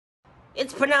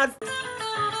It's pronounced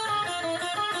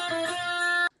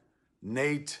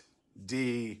Nate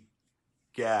D.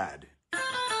 Gad.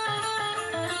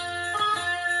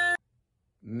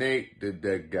 Nate the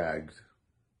dead gags.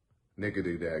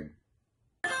 Nickety dag.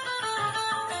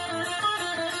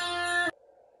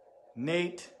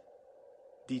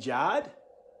 Natedigad.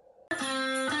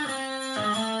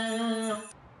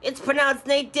 It's pronounced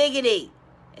natedigad.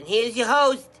 And here's your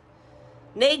host,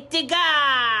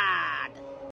 natedigad.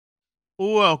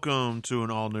 Welcome to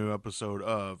an all-new episode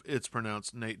of It's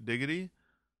Pronounced Nate Diggity.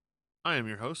 I am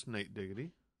your host, Nate Diggity.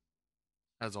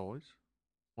 As always.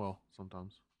 Well,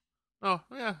 sometimes. Oh,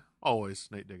 yeah, always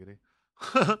Nate Diggity.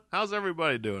 How's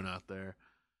everybody doing out there?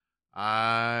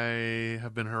 I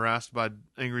have been harassed by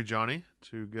Angry Johnny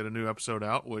to get a new episode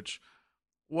out, which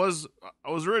I was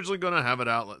originally going to have it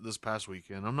out this past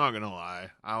weekend. I'm not going to lie.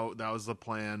 That was the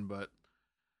plan, but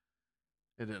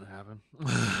it didn't happen.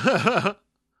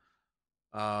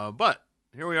 But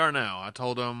here we are now. I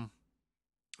told him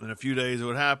in a few days it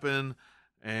would happen,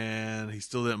 and he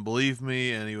still didn't believe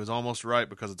me, and he was almost right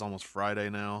because it's almost Friday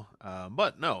now.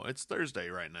 But no, it's Thursday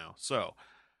right now. So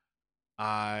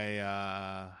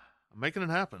I'm making it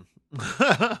happen.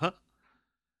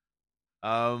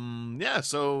 Yeah,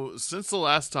 so since the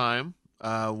last time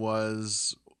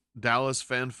was Dallas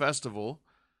Fan Festival,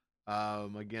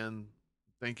 again,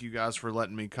 thank you guys for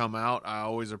letting me come out. I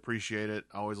always appreciate it.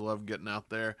 I always love getting out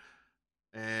there.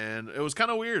 And it was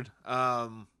kind of weird.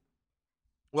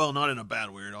 Well, not in a bad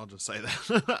weird. I'll just say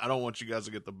that. I don't want you guys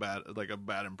to get a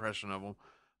bad impression of them.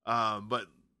 But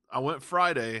I went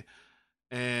Friday,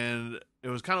 and it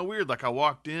was kind of weird. Like, I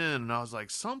walked in, and I was like,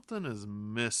 something is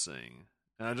missing.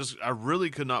 And I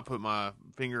really could not put my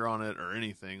finger on it or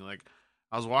anything. Like,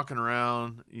 I was walking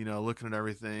around, looking at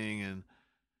everything, and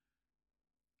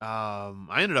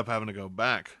I ended up having to go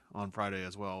back on Friday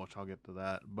as well, which I'll get to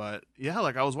that. But yeah,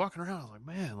 like I was walking around, I was like,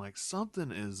 man, like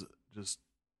something is just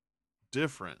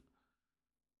different.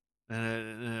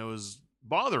 And it was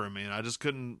bothering me, and I just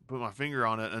couldn't put my finger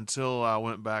on it until I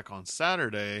went back on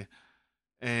Saturday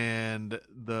and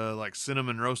the like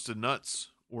cinnamon roasted nuts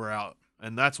were out.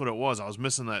 And that's what it was. I was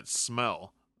missing that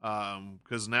smell.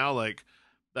 Cause now like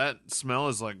that smell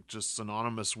is like just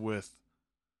synonymous with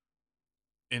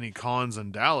any cons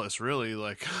in Dallas, really.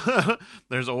 Like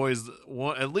there's always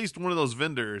at least one of those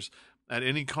vendors at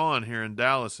any con here in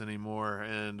Dallas anymore.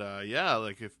 And yeah,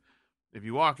 like if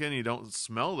you walk in, you don't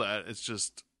smell that. It's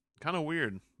just kind of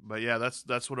weird. But yeah,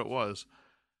 that's what it was.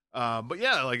 But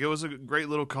yeah, like it was a great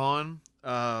little con.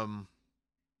 I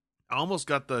almost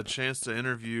got the chance to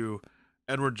interview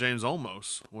Edward James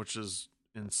Olmos, which is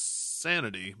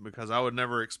insanity because I would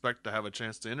never expect to have a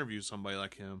chance to interview somebody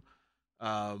like him.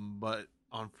 But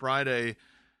on Friday,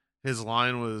 his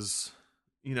line was,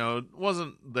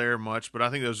 wasn't there much, but I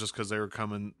think it was just because they were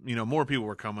coming, more people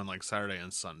were coming like Saturday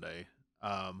and Sunday.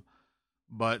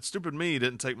 But stupid me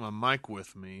didn't take my mic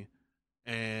with me.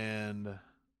 And the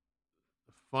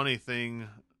funny thing,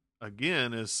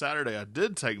 again, is Saturday I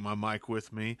did take my mic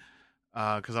with me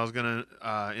because I was going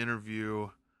to interview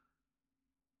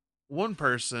one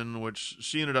person, which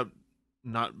she ended up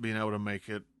not being able to make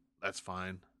it. That's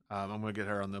fine. I'm going to get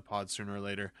her on the pod sooner or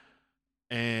later.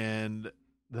 And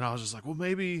then I was just like, well,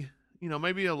 maybe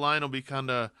a line will be kind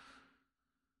of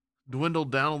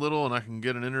dwindled down a little and I can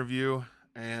get an interview.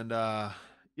 And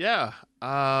yeah,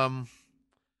 I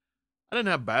didn't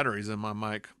have batteries in my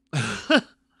mic.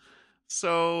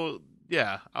 So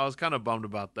yeah, I was kind of bummed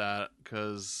about that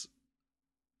because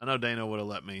I know Dana would have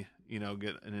let me,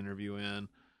 get an interview in.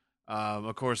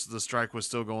 Of course, the strike was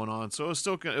still going on, so it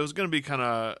was going to be kind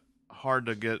of hard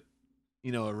to get,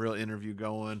 a real interview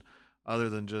going, other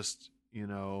than just,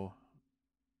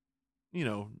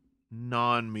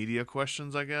 non-media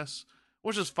questions, I guess,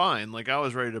 which is fine. Like I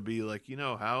was ready to be like,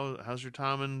 how's your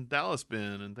time in Dallas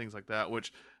been and things like that.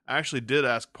 Which I actually did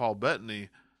ask Paul Bettany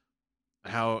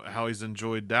how he's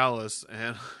enjoyed Dallas,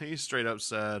 and he straight up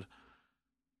said,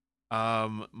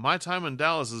 my time in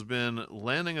Dallas has been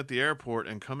landing at the airport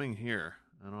and coming here.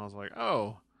 And I was like,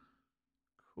 oh,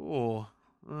 cool.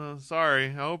 Sorry.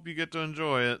 I hope you get to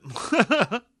enjoy it.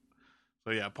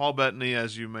 So yeah, Paul Bettany,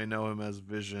 as you may know him as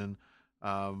Vision,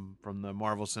 from the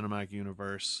Marvel Cinematic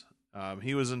Universe.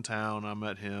 He was in town. I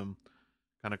met him.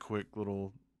 Kind of quick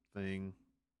little thing.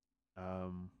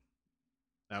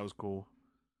 That was cool.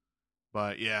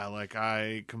 But yeah, like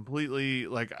I completely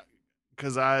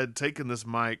because I had taken this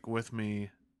mic with me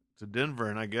to Denver,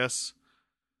 and I guess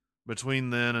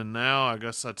between then and now, I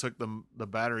guess I took the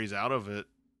batteries out of it,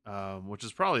 which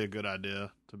is probably a good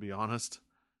idea, to be honest.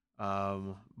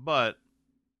 But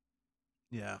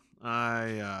yeah,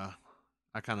 I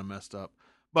kind of messed up.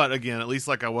 But again, at least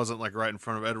like I wasn't like right in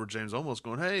front of Edward James almost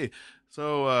going, hey,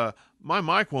 so my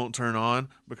mic won't turn on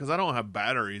because I don't have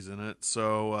batteries in it.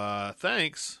 So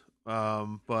thanks.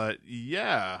 But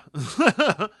yeah.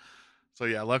 So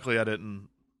yeah, luckily I didn't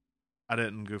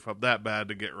goof up that bad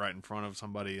to get right in front of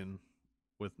somebody and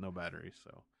with no batteries.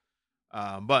 So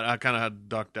but I kind of had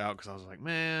ducked out because I was like,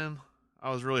 man,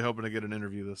 I was really hoping to get an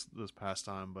interview this past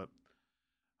time, but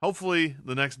hopefully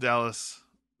the next Dallas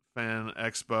Fan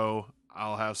Expo,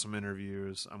 I'll have some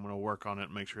interviews. I'm going to work on it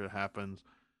and make sure it happens.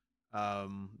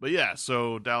 But yeah,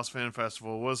 so Dallas Fan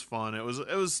Festival was fun. It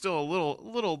was still a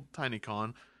little tiny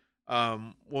con.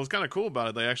 What was kind of cool about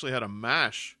it, they actually had a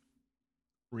MASH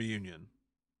reunion.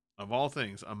 Of all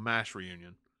things, a MASH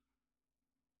reunion.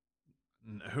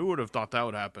 Who would have thought that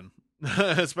would happen?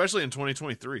 Especially in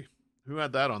 2023. Who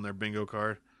had that on their bingo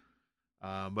card?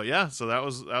 But yeah, so that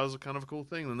was a kind of a cool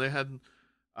thing. And they had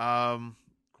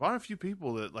quite a few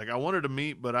people that like I wanted to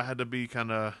meet, but I had to be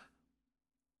kind of,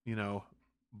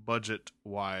 budget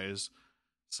wise.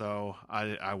 So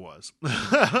I was.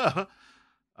 But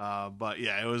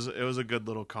yeah, it was a good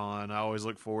little con. I always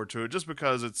look forward to it just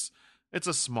because it's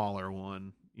a smaller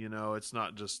one. It's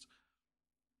not just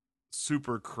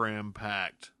super cram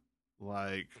packed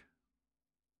like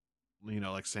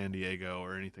like San Diego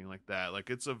or anything like that.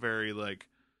 Like it's a very like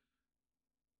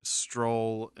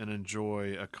stroll and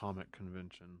enjoy a comic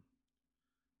convention.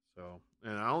 So,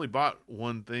 and I only bought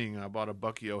one thing. I bought a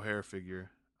Bucky O'Hare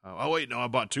figure. Oh wait, no, I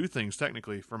bought two things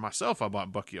technically. For myself, I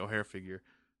bought Bucky O'Hare figure.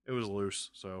 It was loose,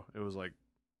 so it was like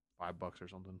 $5 or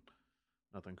something.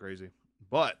 Nothing crazy.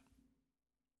 But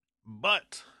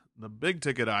the big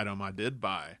ticket item I did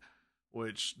buy,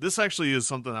 which this actually is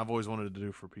something I've always wanted to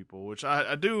do for people, which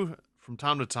I do from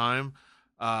time to time,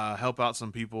 help out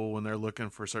some people when they're looking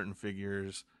for certain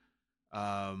figures.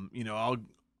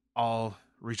 I'll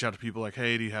reach out to people like,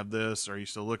 hey, do you have this? Are you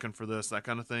still looking for this? That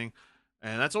kind of thing.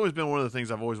 And that's always been one of the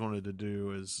things I've always wanted to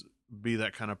do is be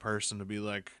that kind of person to be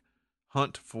like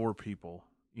hunt for people,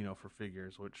 for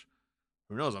figures, which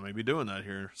who knows, I may be doing that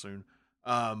here soon.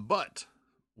 But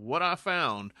what I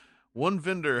found, one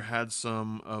vendor had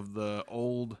some of the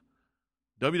old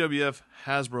WWF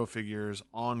Hasbro figures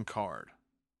on card.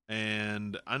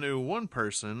 And I knew one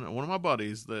person, one of my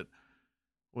buddies, that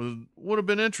would have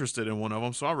been interested in one of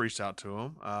them, so I reached out to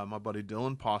him. My buddy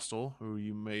Dylan Postel, who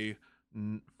you may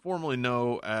formerly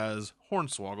know as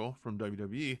Hornswoggle from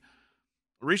WWE,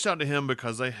 reached out to him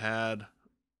because they had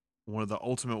one of the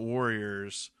Ultimate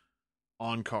Warriors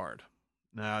on card.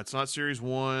 Now, it's not Series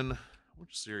 1.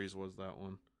 Which series was that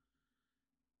one?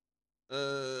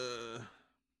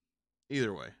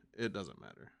 Either way, it doesn't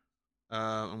matter.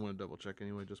 I'm going to double check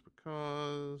anyway just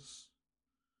because.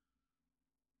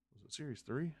 Was it Series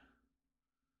 3?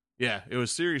 Yeah, it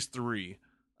was Series 3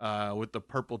 with the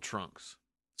purple trunks.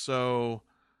 So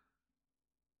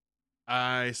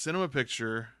I sent him a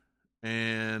picture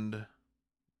and,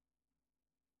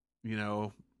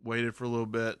 waited for a little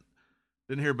bit.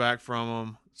 Didn't hear back from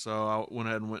him, so I went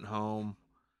ahead and went home.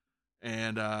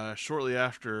 And shortly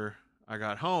after I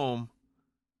got home,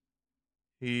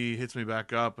 he hits me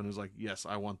back up and is like, yes,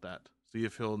 I want that. See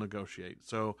if he'll negotiate.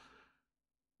 So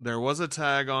there was a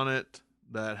tag on it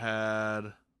that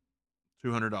had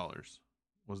 $200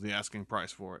 was the asking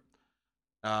price for it.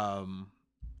 When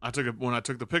I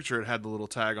took the picture, it had the little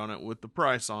tag on it with the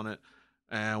price on it.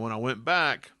 And when I went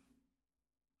back,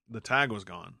 the tag was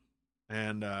gone.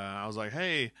 And I was like,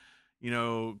 hey,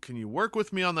 can you work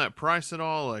with me on that price at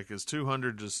all? Like, is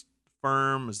 200 just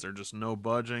firm? Is there just no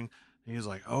budging? And he's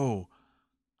like, oh,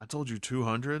 I told you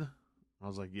 200. I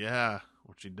was like, yeah,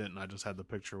 which he didn't. I just had the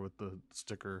picture with the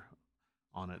sticker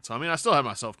on it. So, I mean, I still had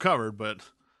myself covered, but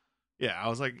yeah, I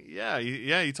was like, yeah,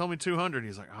 you told me 200.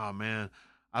 He's like, oh man,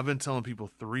 I've been telling people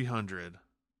 300.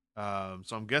 So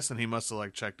I'm guessing he must have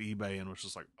like checked eBay and was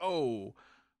just like, oh,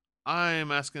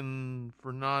 I'm asking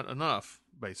for not enough,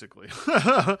 basically.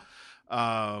 So,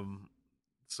 I'd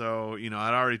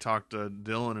already talked to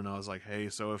Dylan and I was like, hey,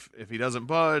 so if he doesn't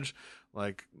budge,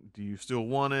 like, do you still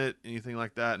want it? Anything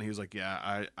like that? And he was like,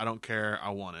 yeah, I don't care. I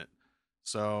want it.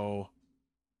 So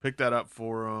picked that up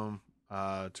for him,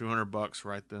 $200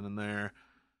 right then and there.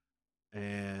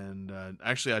 And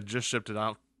actually, I just shipped it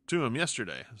out to him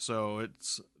yesterday. So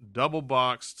it's double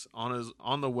boxed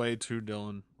on the way to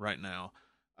Dylan right now.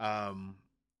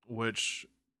 Which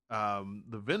the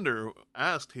vendor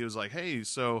asked, he was like, hey,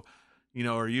 so,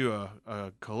 are you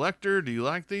a collector? Do you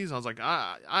like these? I was like,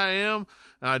 I am,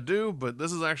 and I do, but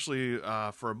this is actually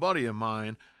for a buddy of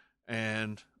mine.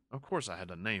 And of course I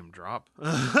had a name drop.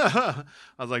 I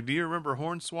was like, do you remember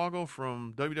Hornswoggle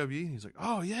from WWE? He's like,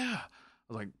 oh yeah. I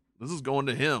was like, this is going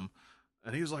to him.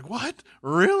 And he was like, "What?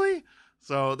 Really?"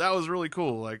 So that was really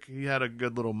cool. Like he had a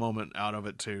good little moment out of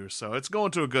it too. So it's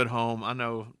going to a good home. I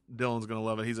know Dylan's gonna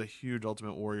love it. He's a huge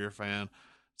Ultimate Warrior fan.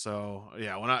 So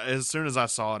yeah, as soon as I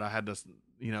saw it, I had to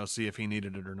see if he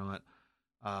needed it or not.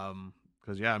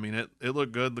 Because yeah, I mean it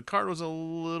looked good. The card was a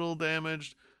little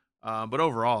damaged, but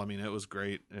overall, I mean it was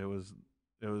great. It was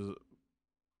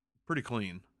pretty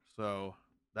clean. So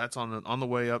that's on the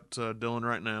way up to Dylan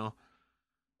right now.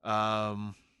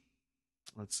 Um,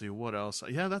 let's see what else.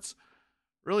 Yeah, that's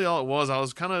really all it was. I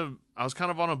was kind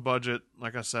of on a budget,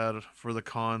 like I said, for the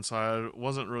con, so I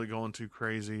wasn't really going too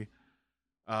crazy.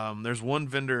 There's one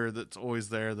vendor that's always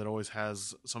there that always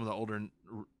has some of the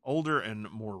older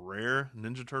and more rare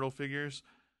Ninja Turtle figures,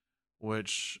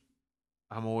 which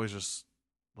I'm always just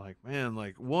like, man,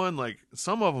 like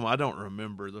some of them I don't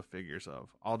remember the figures of.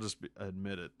 I'll just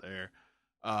admit it there.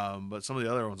 But some of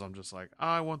the other ones I'm just like,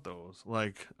 I want those.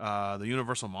 Like the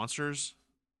Universal Monsters,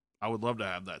 I would love to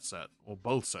have that set. Well,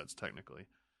 both sets technically.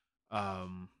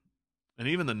 Um, and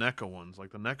even the NECA ones,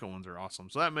 like the NECA ones are awesome.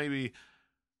 So that may be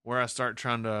where I start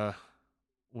trying to,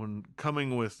 when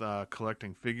coming with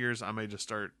collecting figures, I may just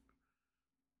start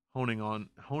honing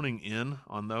in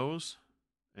on those,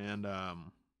 and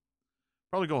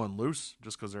probably going loose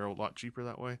just because they're a lot cheaper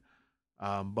that way.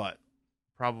 But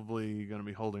probably going to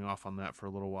be holding off on that for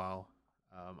a little while.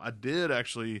 I did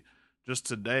actually just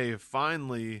today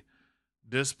finally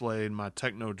displayed my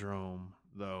Technodrome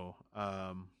though,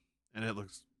 and it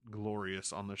looks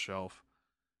glorious on the shelf.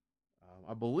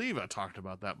 I believe I talked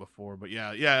about that before, but yeah,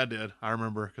 I did. I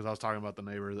remember because I was talking about the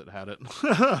neighbor that had it.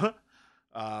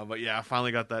 But yeah, I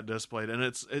finally got that displayed, and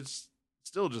it's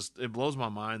still just, it blows my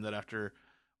mind that after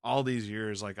all these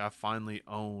years, like I finally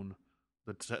own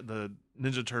the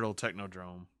Ninja Turtle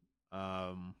Technodrome.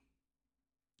 Um,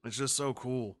 it's just so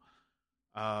cool.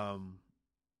 Um,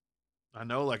 I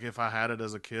know, like if I had it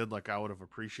as a kid, like I would have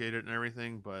appreciated it and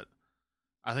everything, but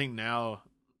I think now,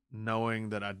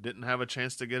 knowing that I didn't have a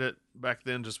chance to get it back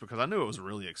then, just because I knew it was a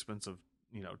really expensive,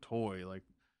 toy. Like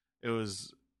it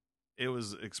was, it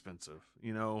was expensive.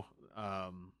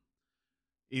 Um,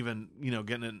 Even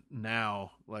getting it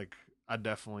now, like I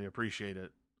definitely appreciate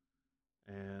it.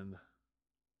 And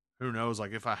who knows,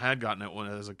 like if I had gotten it when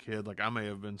as a kid, like I may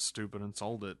have been stupid and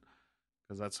sold it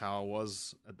because that's how I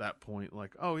was at that point.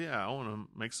 Like, oh yeah, I want to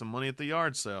make some money at the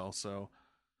yard sale. So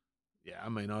yeah, I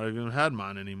may not have even had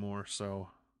mine anymore. So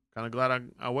kind of glad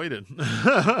I waited.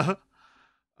 But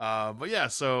yeah,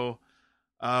 so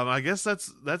I guess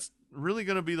that's really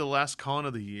going to be the last con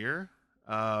of the year.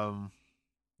 Um,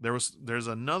 there's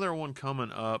another one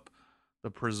coming up,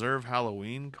 the Preserve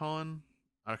Halloween con.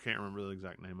 I can't remember the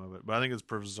exact name of it, but I think it's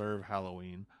Preserve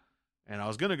Halloween. And I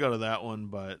was gonna go to that one,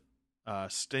 but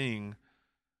Sting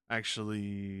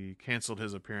actually canceled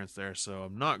his appearance there, so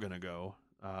I'm not gonna go.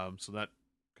 So that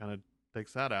kind of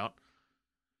takes that out.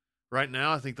 Right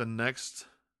now, I think the next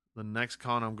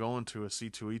con I'm going to is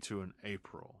C2E2 in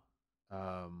April.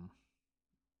 Um,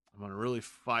 I'm gonna really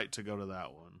fight to go to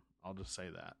that one. I'll just say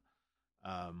that.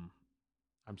 Um,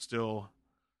 I'm still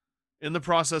in the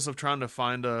process of trying to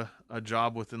find a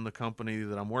job within the company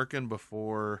that I'm working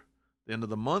before the end of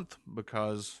the month,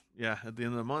 because yeah, at the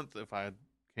end of the month, if I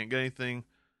can't get anything,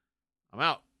 I'm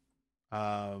out.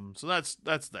 So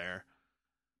that's there.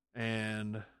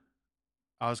 And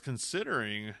I was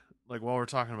considering, like while we're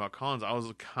talking about cons, I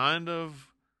was kind of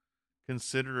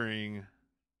considering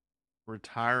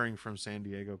retiring from San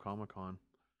Diego Comic Con.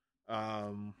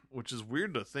 Which is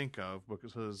weird to think of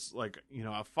because like,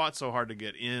 I fought so hard to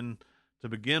get in to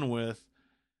begin with,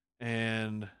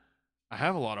 and I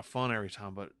have a lot of fun every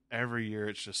time, but every year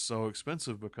it's just so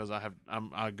expensive because I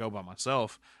go by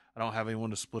myself. I don't have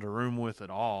anyone to split a room with at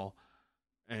all.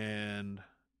 And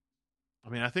I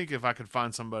mean, I think if I could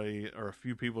find somebody or a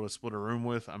few people to split a room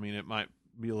with, I mean, it might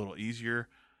be a little easier.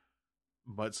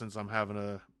 But since I'm having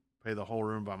to pay the whole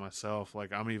room by myself,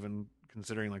 like I'm even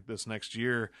considering like this next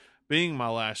year being my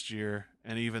last year,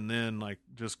 and even then, like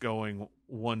just going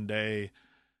one day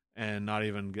and not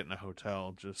even getting a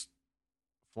hotel, just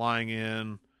flying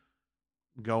in,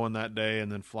 going that day,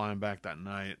 and then flying back that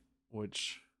night,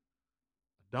 which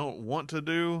I don't want to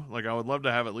do. Like I would love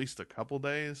to have at least a couple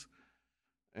days,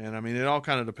 and I mean it all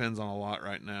kind of depends on a lot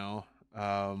right now.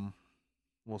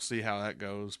 We'll see how that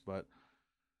goes, but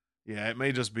yeah, it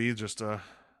may just be just a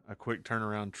quick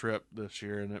turnaround trip this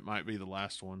year, and it might be the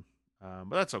last one.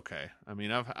 But that's okay. I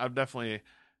mean, I've definitely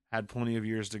had plenty of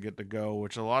years to get to go,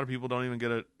 which a lot of people don't even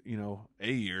get a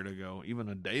year to go, even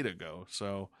a day to go.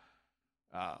 So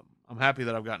I'm happy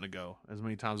that I've gotten to go as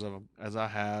many times as I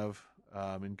have.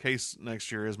 In case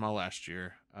next year is my last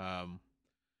year,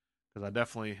 because I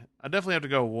definitely have to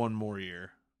go one more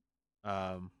year.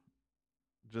 Um,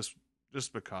 just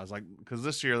because because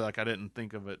this year like I didn't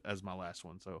think of it as my last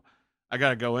one, so I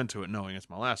got to go into it knowing it's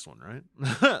my last one, right?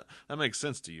 That makes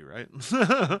sense to you, right?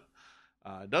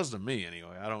 It does to me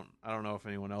anyway. I don't know if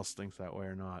anyone else thinks that way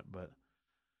or not, but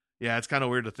yeah, it's kind of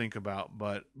weird to think about.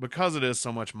 But because it is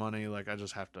so much money, like I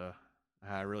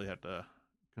really have to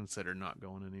consider not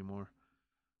going anymore.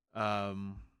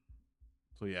 Um,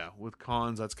 so yeah, with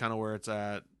cons, that's kind of where it's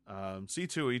at.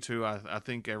 C2E2, I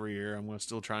think every year I'm going to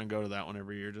still try and go to that one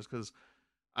every year just because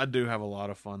I do have a lot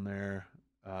of fun there.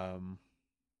 Um,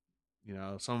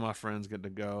 some of my friends get to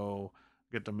go,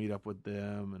 get to meet up with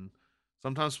them, and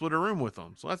sometimes split a room with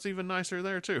them. So that's even nicer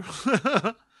there too.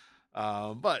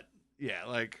 But yeah,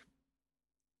 like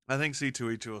I think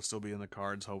C2E2 will still be in the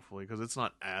cards, hopefully, because it's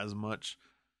not as much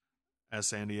as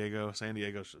San Diego. San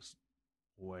Diego's just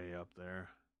way up there.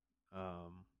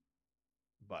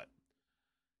 But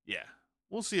yeah,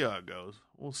 we'll see how it goes.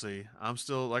 We'll see. I'm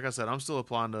still, like I said, I'm still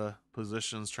applying to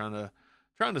positions, trying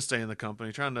to stay in the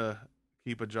company, trying to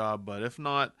keep a job. But if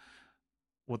not,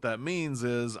 what that means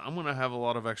is I'm going to have a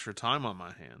lot of extra time on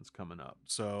my hands coming up.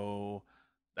 So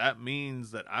that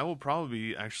means that I will probably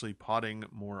be actually potting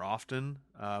more often,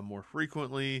 more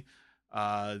frequently,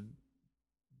 uh,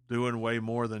 doing way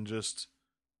more than just,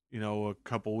 a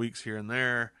couple weeks here and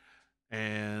there.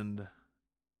 And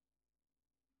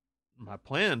my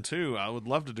plan too, I would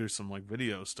love to do some like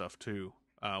video stuff too,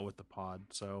 with the pod.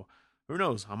 So who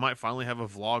knows? I might finally have a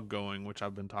vlog going, which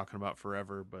I've been talking about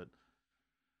forever, but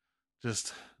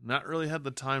just not really had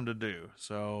the time to do.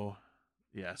 So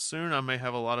yeah, soon I may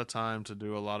have a lot of time to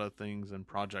do a lot of things and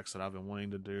projects that I've been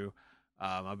wanting to do.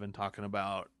 I've been talking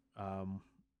about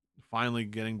finally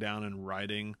getting down and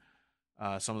writing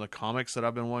some of the comics that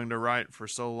I've been wanting to write for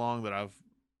so long that I've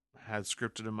had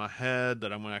scripted in my head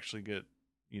that I'm going to actually get,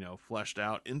 fleshed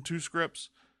out into scripts.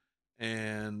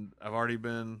 And I've already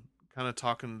been kind of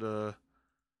talking to,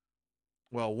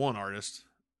 well, one artist,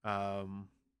 kind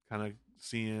of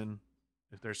seeing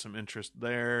if there's some interest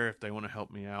there, if they want to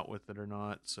help me out with it or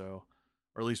not. So,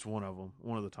 or at least one of them,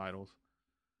 one of the titles.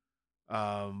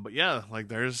 But yeah, like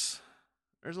there's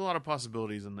a lot of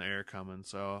possibilities in the air coming.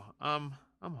 So I'm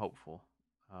hopeful.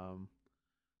 Um,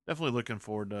 Definitely looking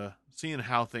forward to seeing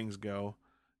how things go.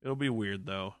 It'll be weird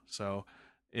though. So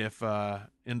if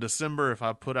in December if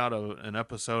I put out an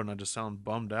episode and I just sound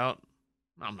bummed out,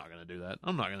 I'm not gonna do that.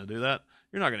 I'm not gonna do that.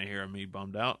 You're not gonna hear me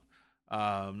bummed out.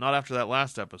 Not after that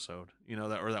last episode,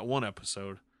 that one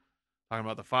episode talking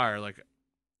about the fire. Like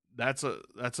that's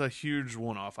a huge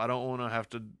one off. I don't want to have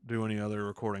to do any other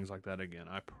recordings like that again.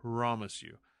 I promise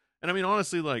you. And I mean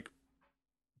honestly, like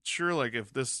sure, like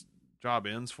if this job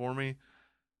ends for me,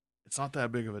 it's not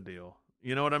that big of a deal.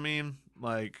 You know what I mean?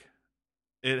 Like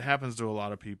it happens to a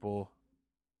lot of people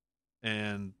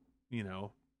and,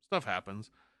 stuff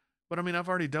happens. But I mean, I've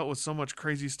already dealt with so much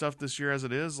crazy stuff this year as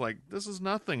it is. Like this is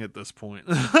nothing at this point.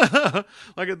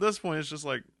 Like at this point it's just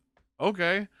like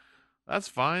okay, that's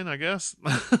fine, I guess.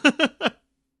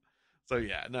 So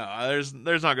yeah, no,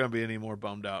 there's not going to be any more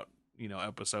bummed out,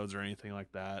 episodes or anything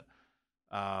like that.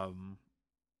 Um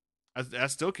I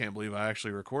still can't believe I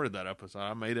actually recorded that episode.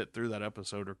 I made it through that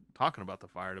episode talking about the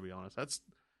fire. To be honest, that's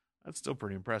still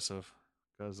pretty impressive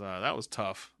because that was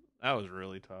tough. That was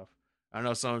really tough. I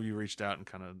know some of you reached out and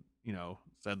kind of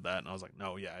said that, and I was like,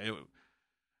 no, yeah,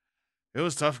 it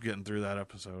was tough getting through that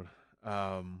episode.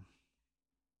 I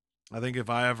think if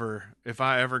I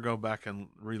ever go back and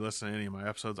re-listen to any of my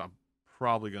episodes, I'm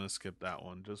probably gonna skip that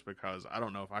one just because I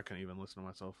don't know if I can even listen to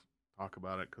myself talk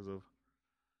about it because of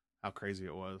how crazy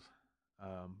it was.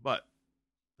 But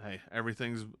hey,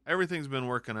 everything's been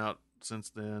working out since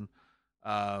then.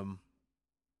 Um,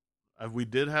 we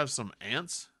did have some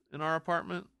ants in our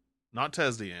apartment, not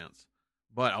Tesdy ants,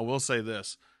 but I will say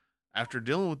this: after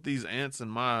dealing with these ants in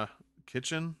my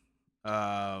kitchen,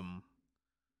 um,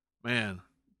 man,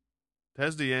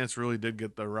 Tesdy ants really did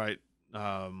get the right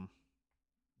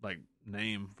like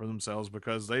name for themselves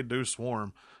because they do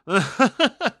swarm.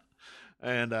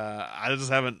 And I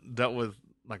just haven't dealt with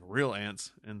like real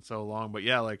ants in so long. But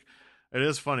yeah, like it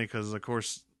is funny because of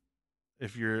course,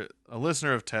 if you're a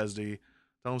listener of Tesdy,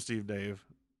 tell them Steve Dave,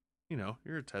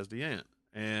 you're a Tesdy ant,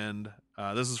 and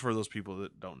this is for those people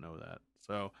that don't know that.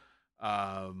 So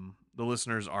the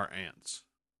listeners are ants,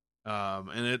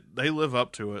 and they live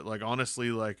up to it. Like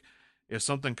honestly, like if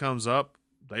something comes up,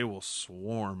 they will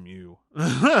swarm you.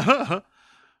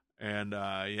 And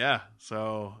yeah,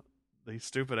 so these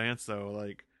stupid ants though,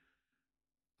 like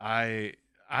I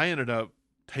I ended up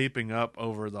taping up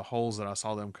over the holes that I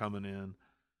saw them coming in,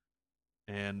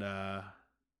 and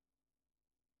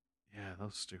Yeah,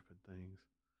 those stupid things.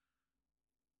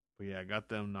 But yeah, I got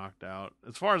them knocked out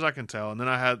as far as I can tell. And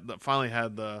then finally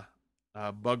had the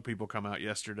bug people come out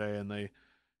yesterday, and they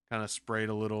kind of sprayed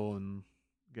a little and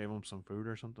gave them some food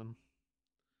or something.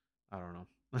 I don't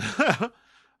know.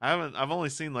 I've only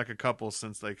seen like a couple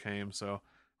since they came, so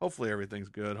hopefully everything's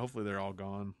good. Hopefully they're all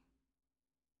gone.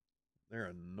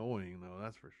 They're annoying though,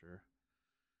 that's for sure.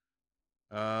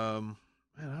 Man,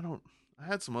 I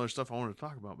had some other stuff I wanted to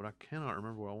talk about, but I cannot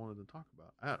remember what I wanted to talk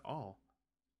about at all.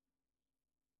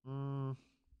 Mm,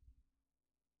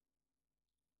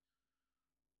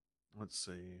 let's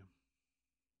see.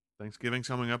 Thanksgiving's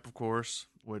coming up, of course,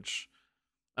 which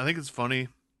I think it's funny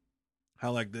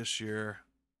how like this year,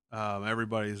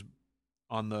 everybody's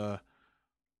on the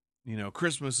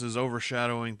Christmas is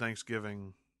overshadowing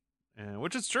Thanksgiving, and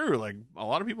which is true. Like a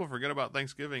lot of people forget about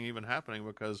Thanksgiving even happening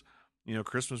because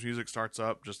Christmas music starts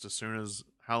up just as soon as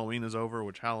Halloween is over.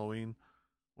 Which Halloween,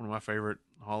 one of my favorite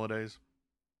holidays,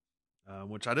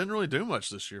 which I didn't really do much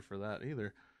this year for that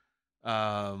either.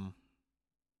 Um,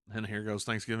 and here goes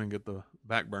Thanksgiving, get the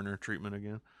back burner treatment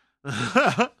again.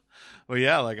 Well,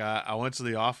 yeah, like I went to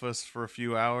the office for a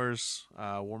few hours,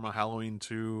 wore my Halloween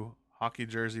 2 hockey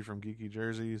jersey from Geeky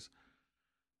Jerseys.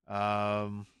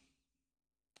 Um,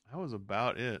 that was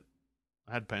about it.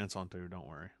 I had pants on too, don't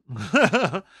worry.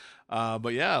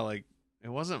 But yeah, like it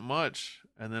wasn't much.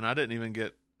 And then I didn't even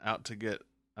get out to get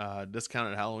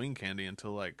discounted Halloween candy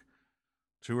until like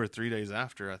 2 or 3 days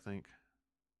after, I think.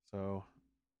 So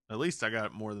at least I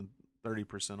got more than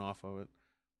 30% off of it,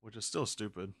 which is still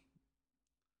stupid.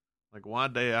 Like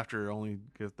one day after only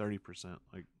give 30%.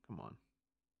 Like, come on.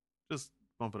 Just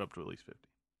bump it up to at least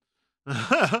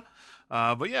 50.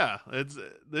 But yeah, it's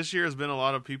this year has been a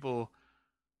lot of people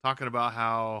talking about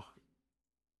how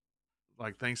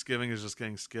like Thanksgiving is just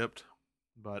getting skipped,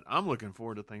 but I'm looking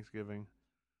forward to Thanksgiving.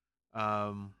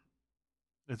 Um,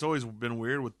 it's always been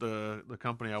weird with the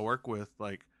company I work with.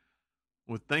 Like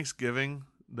with Thanksgiving,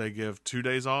 they give 2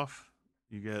 days off.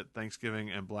 You get Thanksgiving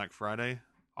and Black Friday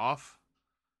off,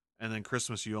 and then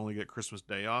Christmas you only get Christmas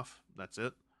Day off. That's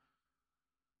it.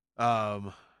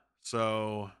 Um,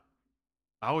 so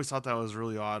I always thought that was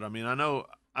really odd. I mean, I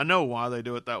know why they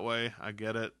do it that way. I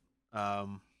get it.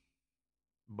 Um,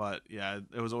 but yeah,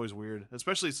 it was always weird,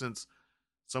 especially since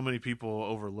so many people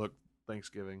overlook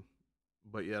Thanksgiving.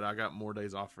 But yet I got more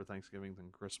days off for Thanksgiving than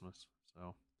Christmas.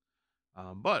 So,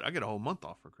 but I get a whole month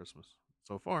off for Christmas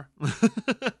so far.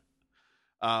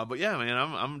 But yeah, man,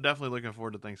 I'm definitely looking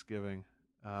forward to Thanksgiving.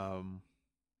 Um,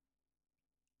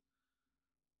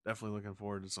 definitely looking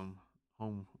forward to some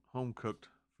home cooked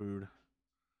food.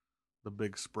 The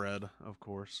big spread, of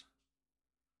course.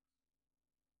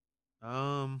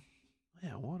 Um,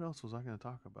 Man, what else was I going to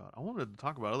talk about? I wanted to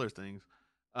talk about other things,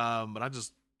 but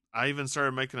I even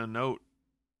started making a note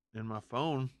in my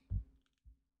phone,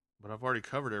 but I've already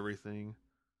covered everything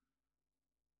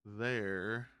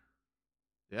there.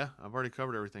 Yeah, I've already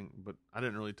covered everything, but I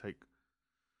didn't really take.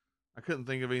 I couldn't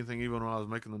think of anything even when I was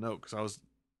making the note because I was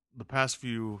the past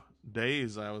few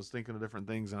days I was thinking of different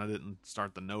things and I didn't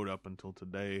start the note up until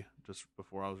today, just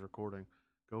before I was recording.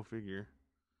 Go figure.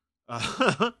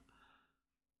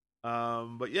 Uh,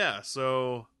 but yeah,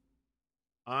 so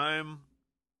I'm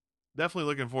definitely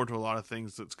looking forward to a lot of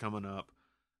things that's coming up.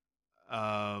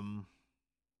 Um,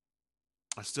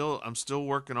 I'm still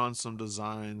working on some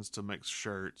designs to make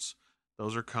shirts.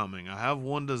 Those are coming. I have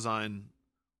one design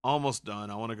almost done.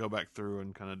 I want to go back through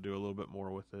and kind of do a little bit more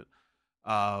with it.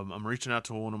 I'm reaching out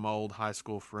to one of my old high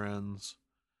school friends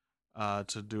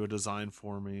to do a design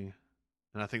for me,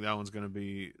 and I think that one's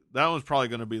probably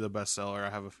gonna be the best seller. I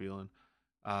have a feeling.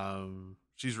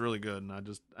 She's really good, and I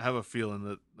have a feeling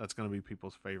that that's gonna be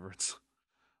people's favorites.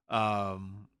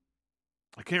 Um,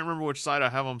 I can't remember which site I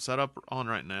have them set up on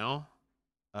right now.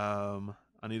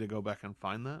 I need to go back and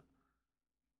find that.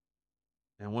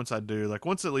 And once I do, like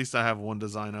once at least I have one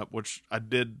design up, which I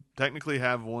did technically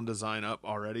have one design up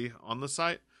already on the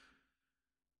site,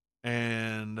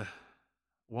 and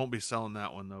won't be selling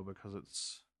that one though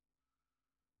because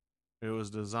it was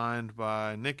designed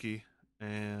by Nikki,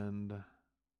 and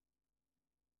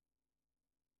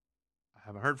I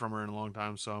haven't heard from her in a long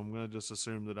time, so I'm gonna just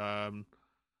assume that I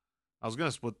was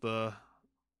gonna split the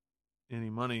any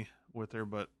money with her,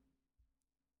 but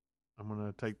I'm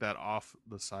gonna take that off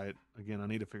the site. Again, I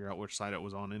need to figure out which site it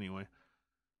was on anyway.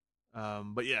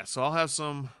 But yeah, so I'll have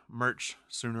some merch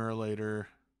sooner or later.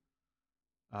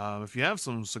 If you have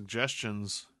some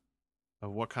suggestions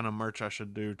of what kind of merch I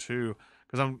should do too,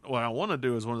 because what I want to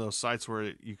do is one of those sites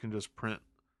where you can just print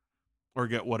or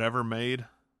get whatever made.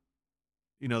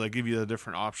 They give you the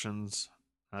different options.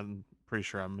 I'm pretty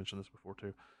sure I mentioned this before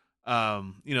too.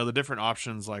 The different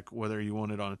options, like whether you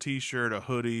want it on a t-shirt, a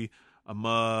hoodie, a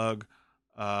mug,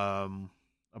 a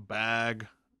bag,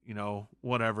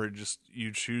 whatever, just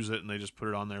you choose it and they just put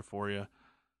it on there for you.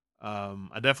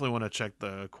 I definitely want to check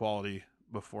the quality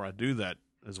before I do that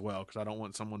as well, because I don't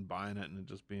want someone buying it and it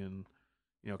just being,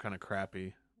 kind of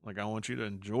crappy. Like, I want you to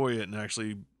enjoy it and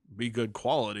actually be good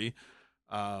quality.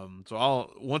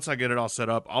 So once I get it all set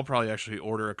up, I'll probably actually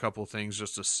order a couple things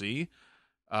just to see.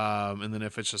 And then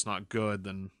if it's just not good,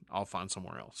 then I'll find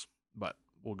somewhere else. But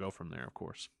we'll go from there, of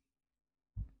course.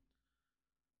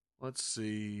 Let's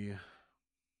see.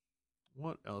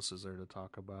 What else is there to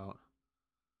talk about?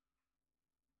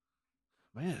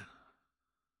 Man,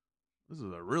 this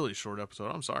is a really short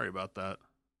episode. I'm sorry about that.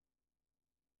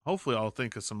 Hopefully, I'll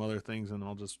think of some other things and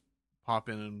I'll just pop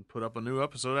in and put up a new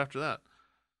episode after that.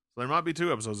 So there might be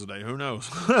 2 episodes a day. Who knows?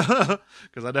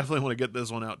 Because I definitely want to get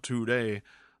this one out today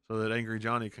so that Angry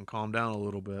Johnny can calm down a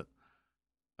little bit.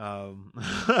 Um,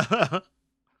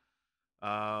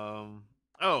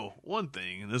 one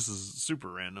thing, and this is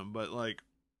super random, but like,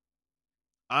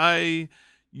 I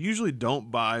usually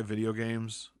don't buy video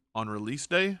games on release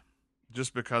day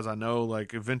just because I know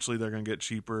like eventually they're going to get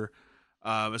cheaper.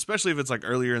 Especially if it's like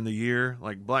earlier in the year,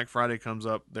 like Black Friday comes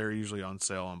up, they're usually on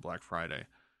sale on Black Friday.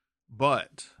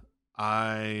 But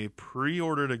I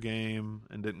pre-ordered a game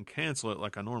and didn't cancel it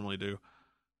like I normally do.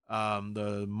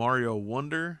 The Mario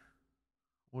Wonder,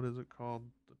 what is it called?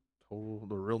 The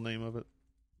real name of it,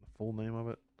 the full name of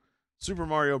it, Super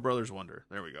Mario Brothers Wonder.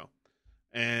 There we go.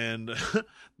 And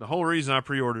the whole reason I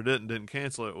pre-ordered it and didn't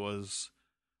cancel it was,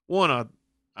 one,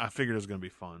 I figured it was going to be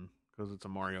fun because it's a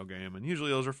Mario game, and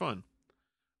usually those are fun.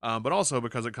 But also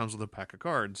because it comes with a pack of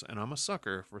cards, and I'm a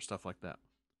sucker for stuff like that.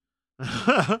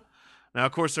 Now,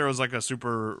 of course, there was like a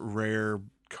super rare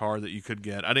card that you could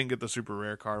get. I didn't get the super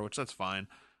rare card, which that's fine.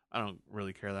 I don't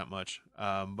really care that much.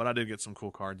 But I did get some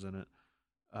cool cards in it.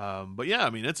 But yeah, I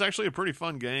mean, it's actually a pretty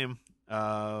fun game.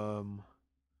 I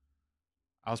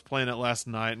was playing it last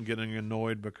night and getting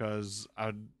annoyed because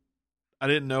I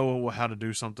didn't know how to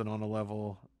do something on a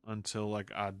level until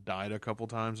like I died a couple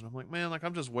times, and I'm like, man, like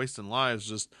I'm just wasting lives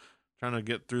just trying to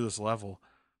get through this level.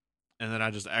 And then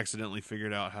I just accidentally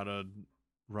figured out how to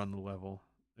run the level.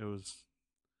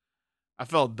 I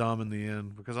felt dumb in the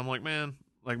end because I'm like, man,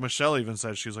 like Michelle even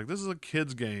said, she was like, this is a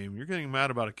kid's game. You're getting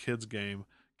mad about a kid's game.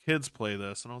 Kids play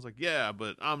this. And I was like, yeah,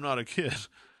 but I'm not a kid.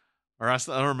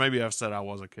 Or maybe I've said I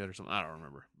was a kid or something. I don't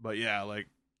remember. But yeah, like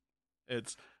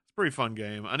it's a pretty fun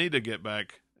game. I need to get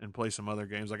back and play some other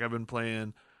games. Like I've been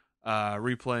replaying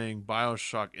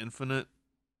BioShock Infinite.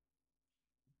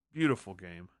 Beautiful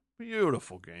game.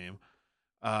 Beautiful game.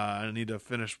 I need to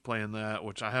finish playing that,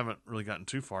 which I haven't really gotten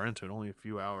too far into it. Only a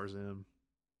few hours in.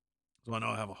 So I know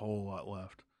I have a whole lot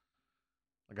left.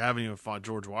 Like I haven't even fought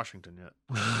George Washington yet.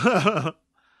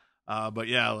 But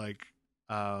yeah, like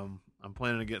I'm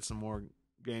planning to get some more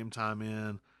game time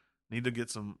in. Need to get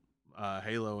some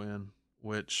Halo in,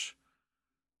 which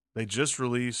they just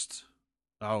released.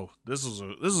 Oh, this is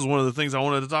one of the things I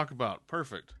wanted to talk about.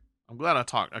 Perfect. I'm glad I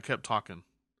kept talking.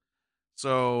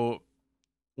 So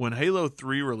when Halo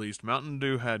 3 released, Mountain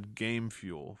Dew had Game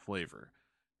Fuel flavor.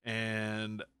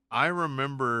 And I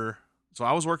remember, so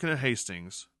I was working at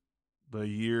Hastings the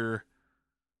year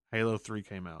Halo 3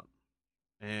 came out.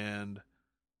 And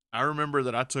I remember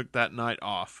that I took that night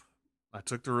off. I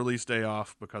took the release day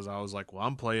off because I was like, well,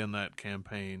 I'm playing that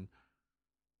campaign.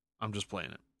 I'm just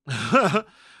playing it.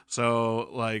 So,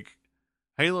 like,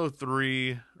 Halo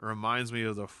 3 reminds me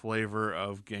of the flavor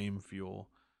of Game Fuel.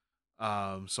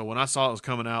 So when I saw it was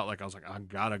coming out, like, I was like, I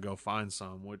gotta go find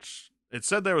some, which it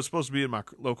said they were supposed to be in my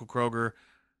local Kroger.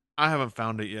 I haven't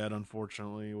found it yet,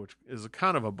 unfortunately, which is a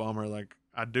kind of a bummer. Like,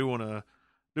 I do want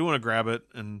to grab it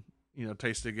and,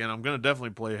 taste it again. I'm going to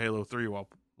definitely play Halo 3 while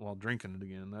drinking it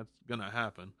again. That's going to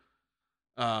happen.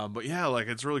 But yeah, like,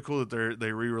 it's really cool that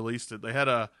they re-released it. They had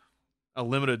a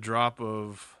limited drop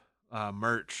of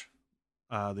merch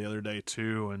the other day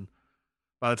too, and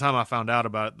by the time I found out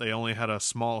about it, they only had a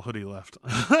small hoodie left.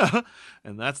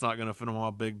 And that's not going to fit on my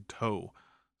big toe.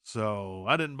 So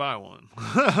I didn't buy one.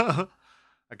 I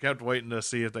kept waiting to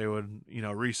see if they would,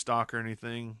 restock or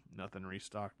anything. Nothing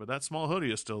restocked, but that small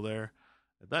hoodie is still there.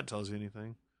 If that tells you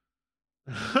anything.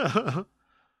 But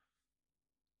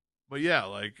yeah,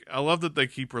 like I love that they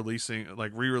keep releasing,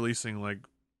 like re-releasing, like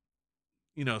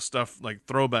stuff like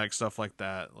throwback stuff like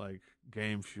that, like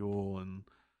Game Fuel and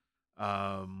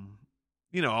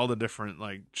all the different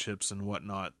like chips and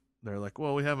whatnot. They're like,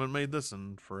 well, we haven't made this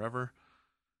in forever.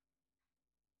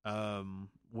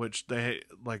 Which they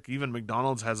like, even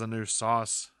McDonald's has a new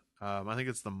sauce. I think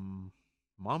it's the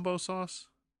Mambo sauce,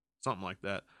 something like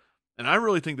that. And I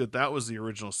really think that that was the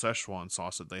original Szechuan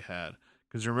sauce that they had.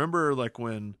 Because you remember, like,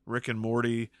 when Rick and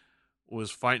Morty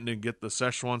was fighting to get the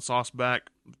Szechuan sauce back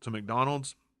to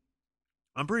McDonald's?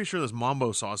 I'm pretty sure this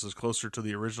Mambo sauce is closer to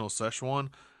the original Szechuan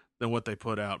than what they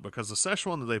put out. Because the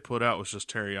Szechuan that they put out was just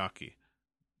teriyaki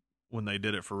when they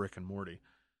did it for Rick and Morty.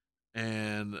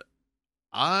 And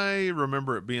I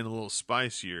remember it being a little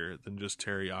spicier than just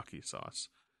teriyaki sauce.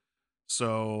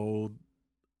 So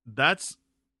that's,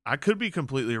 I could be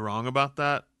completely wrong about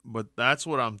that, but that's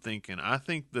what I'm thinking. I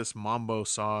think this Mambo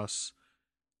sauce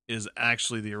is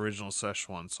actually the original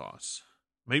Szechuan sauce.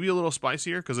 Maybe a little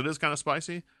spicier because it is kind of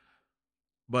spicy,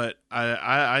 but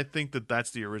I think that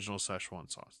that's the original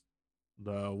Szechuan sauce.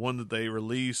 The one that they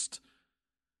released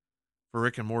for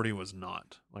Rick and Morty was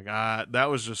not. Like, that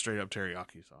was just straight up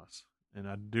teriyaki sauce. And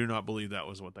I do not believe that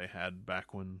was what they had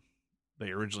back when they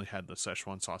originally had the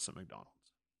Szechuan sauce at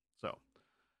McDonald's. So,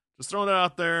 just throwing it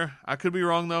out there. I could be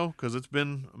wrong, though, because it's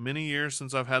been many years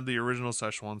since I've had the original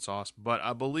Szechuan sauce. But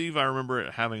I believe I remember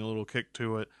it having a little kick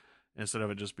to it instead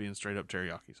of it just being straight up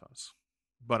teriyaki sauce.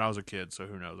 But I was a kid, so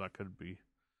who knows? I could be,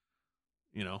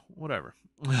 whatever.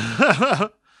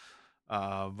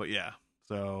 But yeah,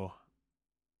 so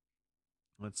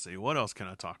let's see. What else can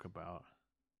I talk about?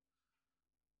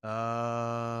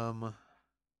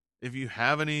 If you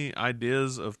have any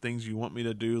ideas of things you want me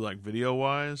to do, like video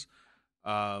wise,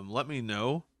 let me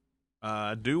know.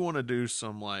 I do want to do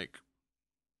some, like,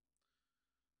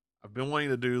 I've been wanting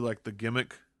to do like the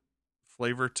gimmick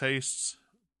flavor taste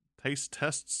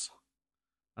tests.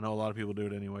 I know a lot of people do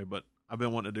it anyway, but I've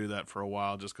been wanting to do that for a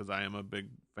while just because I am a big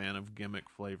fan of gimmick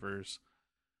flavors.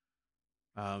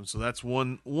 So that's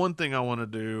one thing I want to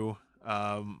do.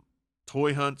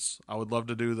 Toy hunts, I would love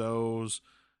to do those.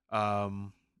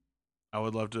 Um, I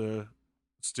would love to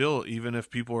still, even if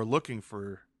people are looking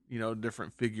for,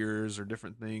 different figures or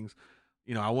different things,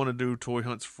 I want to do toy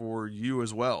hunts for you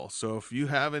as well. So if you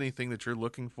have anything that you're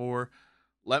looking for,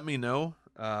 let me know.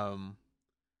 Now,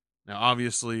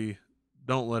 obviously,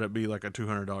 don't let it be like a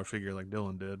 $200 figure like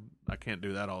Dylan did. I can't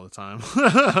do that all the time.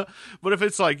 But if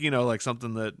it's like, like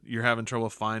something that you're having trouble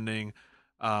finding,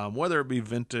 whether it be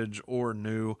vintage or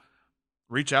new,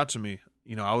 reach out to me.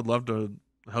 I would love to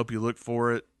help you look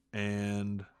for it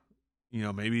and,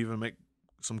 maybe even make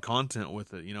some content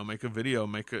with it, make a video,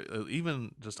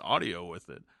 even just audio with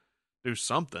it, do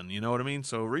something, you know what I mean?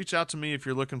 So reach out to me if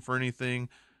you're looking for anything.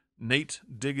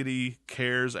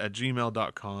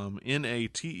 natedigad@gmail.com,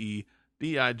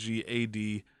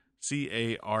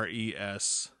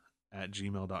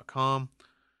 natedigad@gmail.com.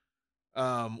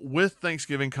 With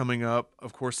Thanksgiving coming up,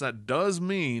 of course, that does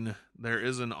mean there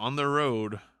is an On the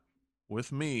Road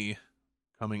with me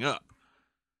coming up,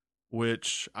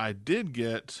 which I did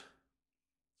get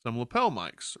some lapel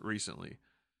mics recently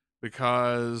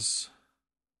because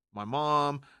my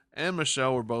mom and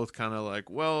Michelle were both kind of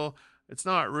like, well, it's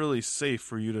not really safe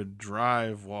for you to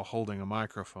drive while holding a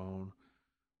microphone,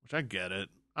 which I get it.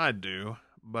 I do.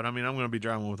 But I mean, I'm going to be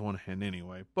driving with one hand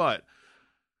anyway. But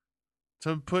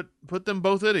to put them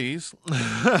both at ease,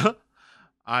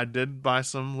 I did buy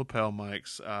some lapel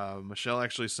mics. Michelle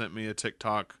actually sent me a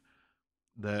TikTok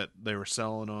that they were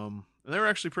selling them, and they were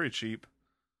actually pretty cheap.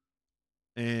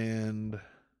 And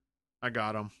I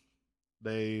got them.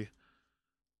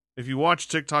 If you watch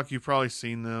TikTok, you've probably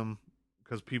seen them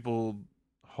because people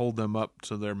hold them up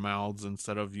to their mouths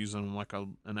instead of using them like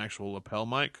an actual lapel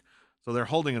mic. So they're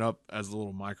holding it up as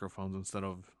little microphones instead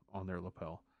of on their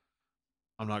lapel.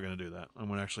 I'm not going to do that. I'm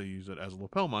going to actually use it as a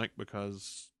lapel mic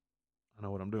because I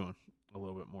know what I'm doing a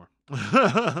little bit more.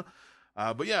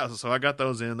 But yeah, so I got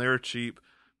those in. They were cheap.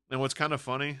 And what's kind of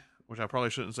funny, which I probably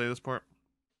shouldn't say this part,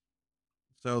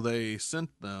 so they sent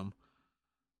them.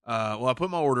 I put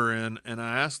my order in, and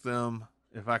I asked them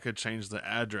if I could change the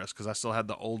address because I still had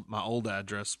my old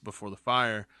address before the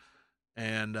fire,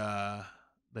 and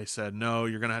they said no,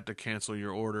 you're gonna have to cancel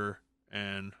your order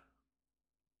and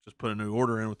just put a new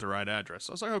order in with the right address.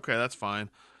 So I was like, okay, that's fine.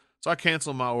 So I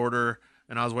canceled my order,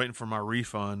 and I was waiting for my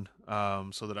refund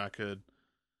so that I could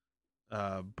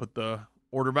put the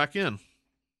order back in,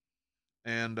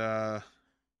 and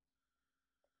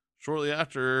shortly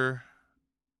after,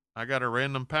 I got a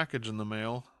random package in the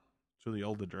mail to the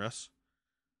old address.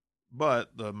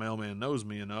 But the mailman knows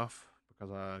me enough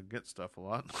because I get stuff a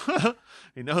lot.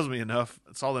 He knows me enough,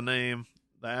 saw the name,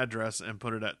 the address, and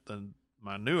put it at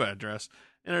my new address.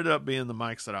 Ended up being the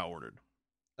mics that I ordered.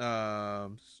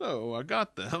 So I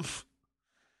got them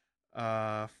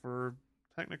for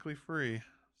technically free.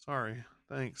 Sorry.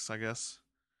 Thanks, I guess.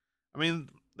 I mean,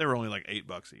 they were only like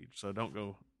 $8 each, so don't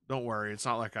worry. It's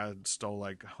not like I stole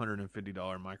like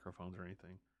 $150 microphones or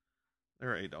anything. They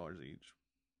were $8 each.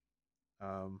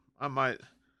 I might,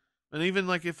 and even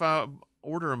like if I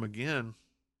order them again,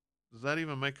 does that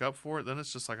even make up for it? Then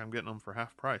it's just like I'm getting them for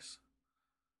half price.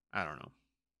 I don't know.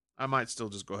 I might still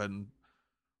just go ahead and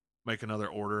make another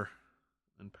order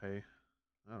and pay.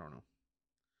 I don't know.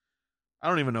 I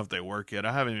don't even know if they work yet.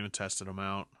 I haven't even tested them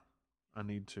out. I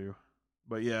need to.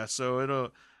 But yeah,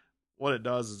 so what it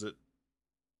does is it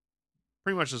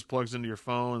pretty much just plugs into your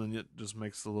phone and it just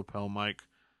makes the lapel mic.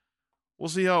 We'll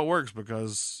see how it works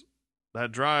because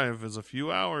that drive is a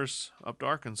few hours up to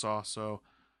Arkansas. So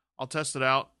I'll test it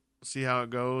out, see how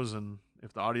it goes, and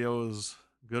if the audio is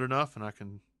good enough and I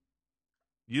can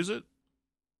use it,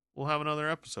 we'll have another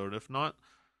episode. If not,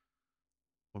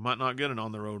 we might not get it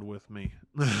on the road with me.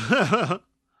 But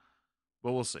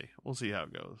we'll see. We'll see how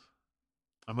it goes.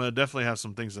 I'm going to definitely have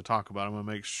some things to talk about. I'm going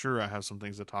to make sure I have some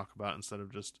things to talk about instead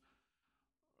of just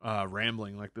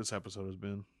rambling like this episode has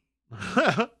been.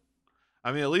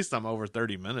 I mean, at least I'm over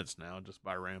 30 minutes now just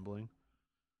by rambling.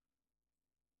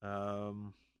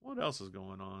 What else is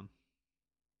going on?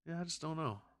 Yeah, I just don't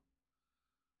know.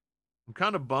 I'm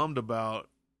kind of bummed about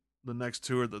the next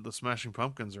tour that the Smashing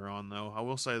Pumpkins are on, though. I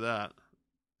will say that.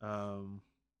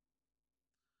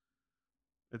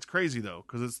 It's crazy though,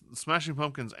 because it's Smashing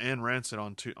Pumpkins and Rancid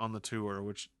on the tour,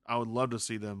 which I would love to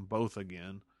see them both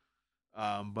again.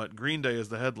 But Green Day is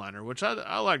the headliner, which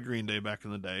I like Green Day back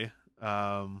in the day.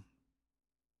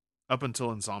 Up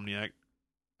until Insomniac.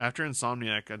 After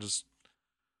Insomniac, I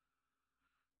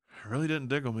really didn't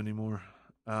dig them anymore.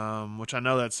 Which I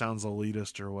know that sounds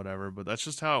elitist or whatever, but that's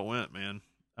just how it went, man.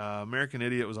 American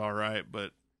Idiot was all right,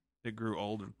 but it grew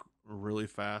old really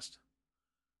fast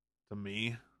to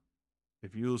me.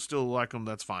 If you still like them,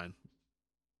 that's fine.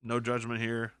 No judgment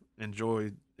here. Enjoy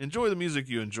the music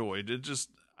you enjoyed.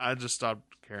 I just stopped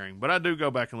caring. But I do go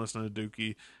back and listen to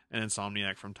Dookie and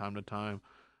Insomniac from time to time.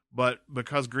 But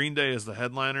because Green Day is the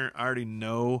headliner, I already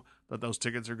know that those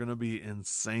tickets are going to be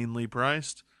insanely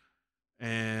priced.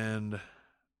 And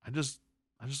I just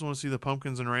want to see the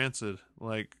Pumpkins and Rancid.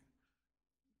 Like,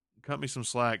 cut me some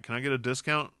slack. Can I get a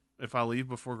discount if I leave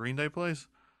before Green Day plays?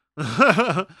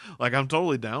 Like, I'm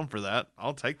totally down for that.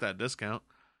 I'll take that discount.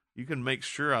 You can make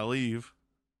sure I leave.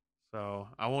 So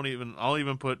I'll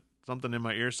even put something in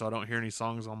my ear so I don't hear any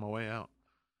songs on my way out.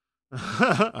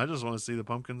 I just want to see the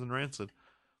Pumpkins and Rancid.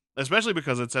 Especially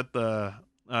because it's at the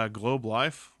Globe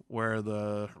Life where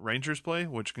the Rangers play,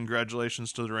 which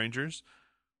congratulations to the Rangers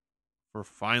for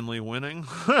finally winning.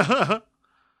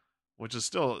 Which is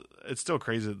it's still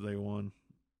crazy that they won.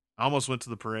 I almost went to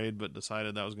the parade, but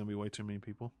decided that was going to be way too many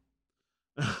people.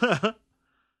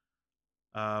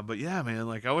 But yeah, man,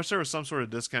 like I wish there was some sort of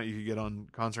discount you could get on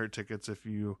concert tickets if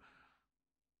you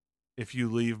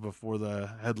leave before the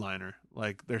headliner.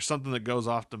 Like there's something that goes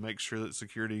off to make sure that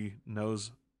security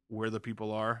knows where the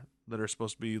people are that are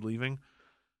supposed to be leaving.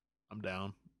 I'm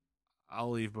down.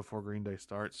 I'll leave before Green Day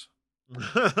starts.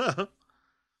 I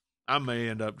may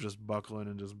end up just buckling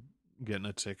and just getting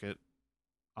a ticket.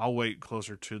 I'll wait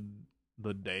closer to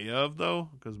the day of though,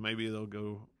 because maybe they'll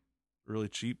go really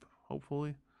cheap,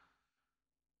 hopefully.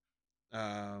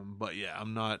 But yeah,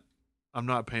 I'm not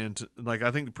paying like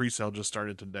I think the pre-sale just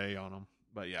started today on them.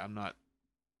 But yeah, I'm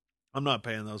not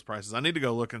paying those prices. I need to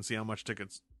go look and see how much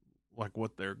tickets, like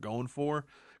what they're going for,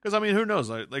 because I mean, who knows?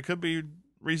 Like, they could be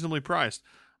reasonably priced.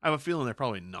 I have a feeling they're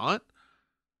probably not,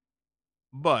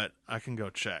 but I can go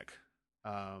check.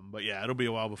 But yeah, it'll be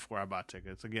a while before I buy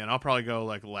tickets. Again, I'll probably go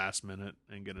like last minute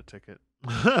and get a ticket.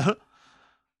 Because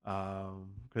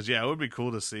yeah, it would be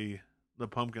cool to see the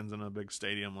Pumpkins in a big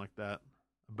stadium like that,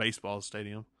 a baseball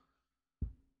stadium.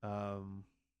 Because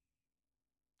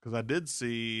I did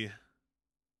see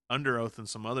Under Oath and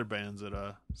some other bands at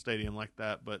a stadium like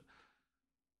that, but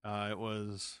it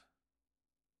was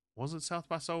it South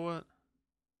by So What?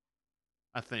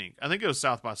 I think it was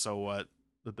South by So What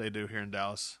that they do here in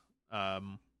Dallas.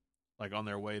 Like on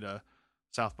their way to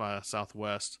South by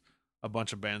Southwest, a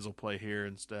bunch of bands will play here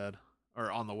instead,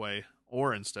 or on the way,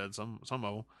 or instead some of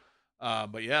them.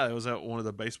 But yeah, it was at one of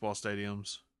the baseball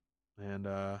stadiums, and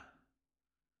I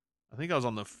think I was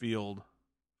on the field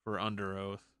for Under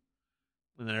Oath,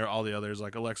 and then all the others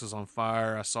like Alexis on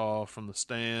Fire I saw from the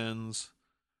stands,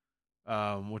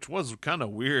 which was kind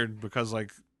of weird because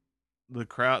like the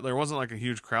crowd, there wasn't like a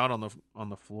huge crowd on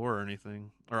the floor or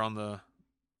anything, or on the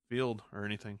field or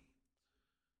anything.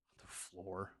 The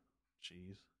floor,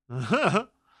 jeez.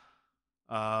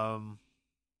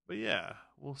 But yeah,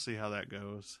 we'll see how that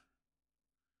goes.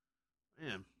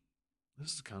 Man,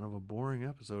 this is kind of a boring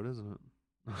episode, isn't it?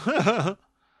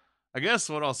 I guess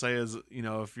what I'll say is,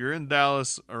 if you're in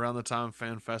Dallas around the time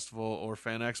Fan Festival or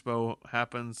Fan Expo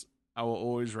happens, I will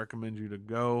always recommend you to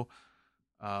go.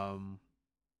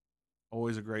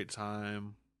 Always a great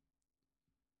time.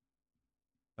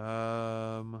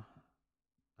 I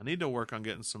need to work on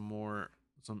getting some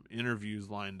interviews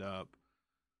lined up.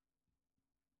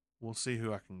 We'll see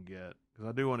who I can get because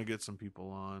I do want to get some people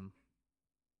on.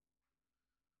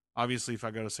 Obviously, if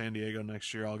I go to San Diego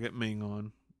next year, I'll get Ming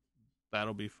on.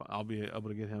 That'll be fun. I'll be able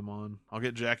to get him on. I'll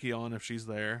get Jackie on if she's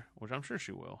there, which I'm sure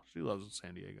she will. She loves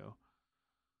San Diego.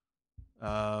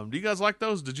 Do you guys like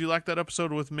those? Did you like that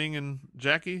episode with Ming and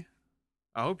Jackie?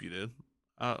 I hope you did.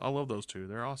 I love those two.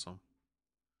 They're awesome.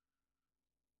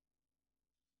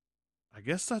 I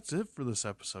guess that's it for this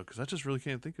episode because I just really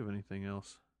can't think of anything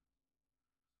else.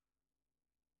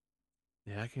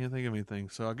 Yeah, I can't think of anything.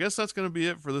 So I guess that's going to be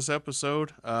it for this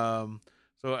episode.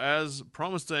 So as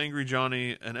promised to Angry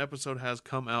Johnny, an episode has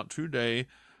come out today.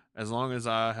 As long as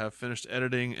I have finished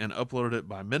editing and uploaded it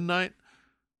by midnight,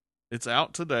 it's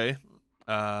out today.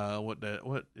 What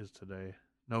is today?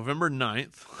 November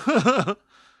 9th.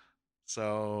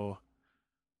 So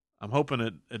I'm hoping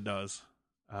it does.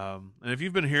 And if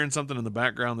you've been hearing something in the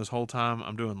background this whole time,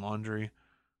 I'm doing laundry,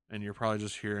 and you're probably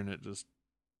just hearing it just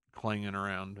clanging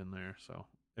around in there. So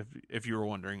if you were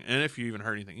wondering, and if you even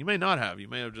heard anything, you may not have. You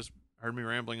may have just heard me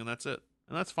rambling, and that's it.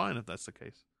 And that's fine if that's the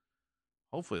case.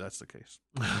 Hopefully that's the case.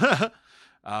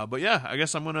 But yeah, I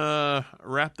guess I'm gonna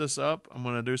wrap this up. I'm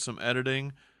gonna do some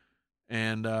editing,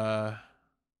 and yeah,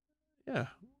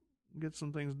 get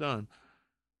some things done.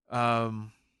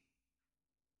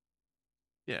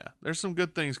 Yeah, there's some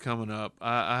good things coming up.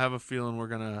 I have a feeling you're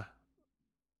gonna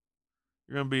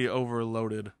be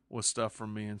overloaded with stuff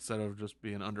from me instead of just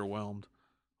being underwhelmed.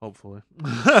 Hopefully.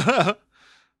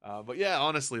 But yeah,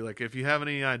 honestly, like if you have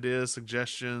any ideas,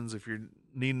 suggestions, if you're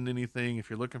needing anything, if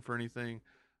you're looking for anything,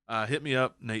 hit me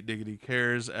up,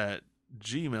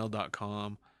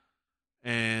 natediggadycares@gmail.com.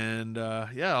 And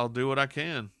yeah, I'll do what I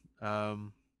can.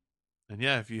 And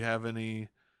yeah, if you have any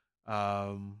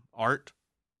art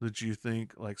that you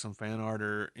think, like some fan art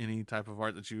or any type of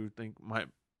art that you think might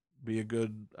be a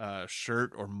good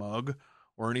shirt or mug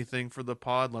or anything for the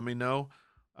pod, let me know.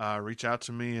 Reach out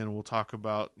to me and we'll talk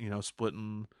about,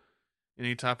 splitting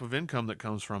any type of income that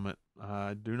comes from it.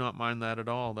 I do not mind that at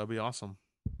all. That'd be awesome.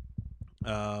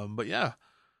 But yeah,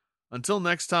 until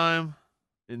next time,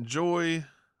 enjoy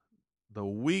the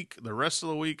week, the rest of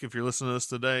the week. If you're listening to this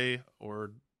today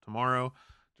or tomorrow,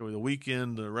 enjoy the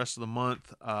weekend, the rest of the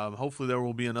month. Hopefully there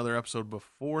will be another episode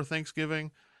before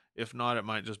Thanksgiving. If not, it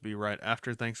might just be right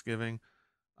after Thanksgiving.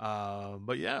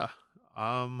 But yeah,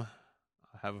 I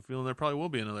have a feeling there probably will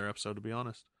be another episode, to be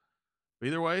honest. But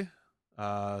either way,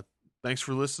 thanks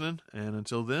for listening, and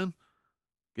until then,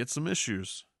 get some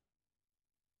issues.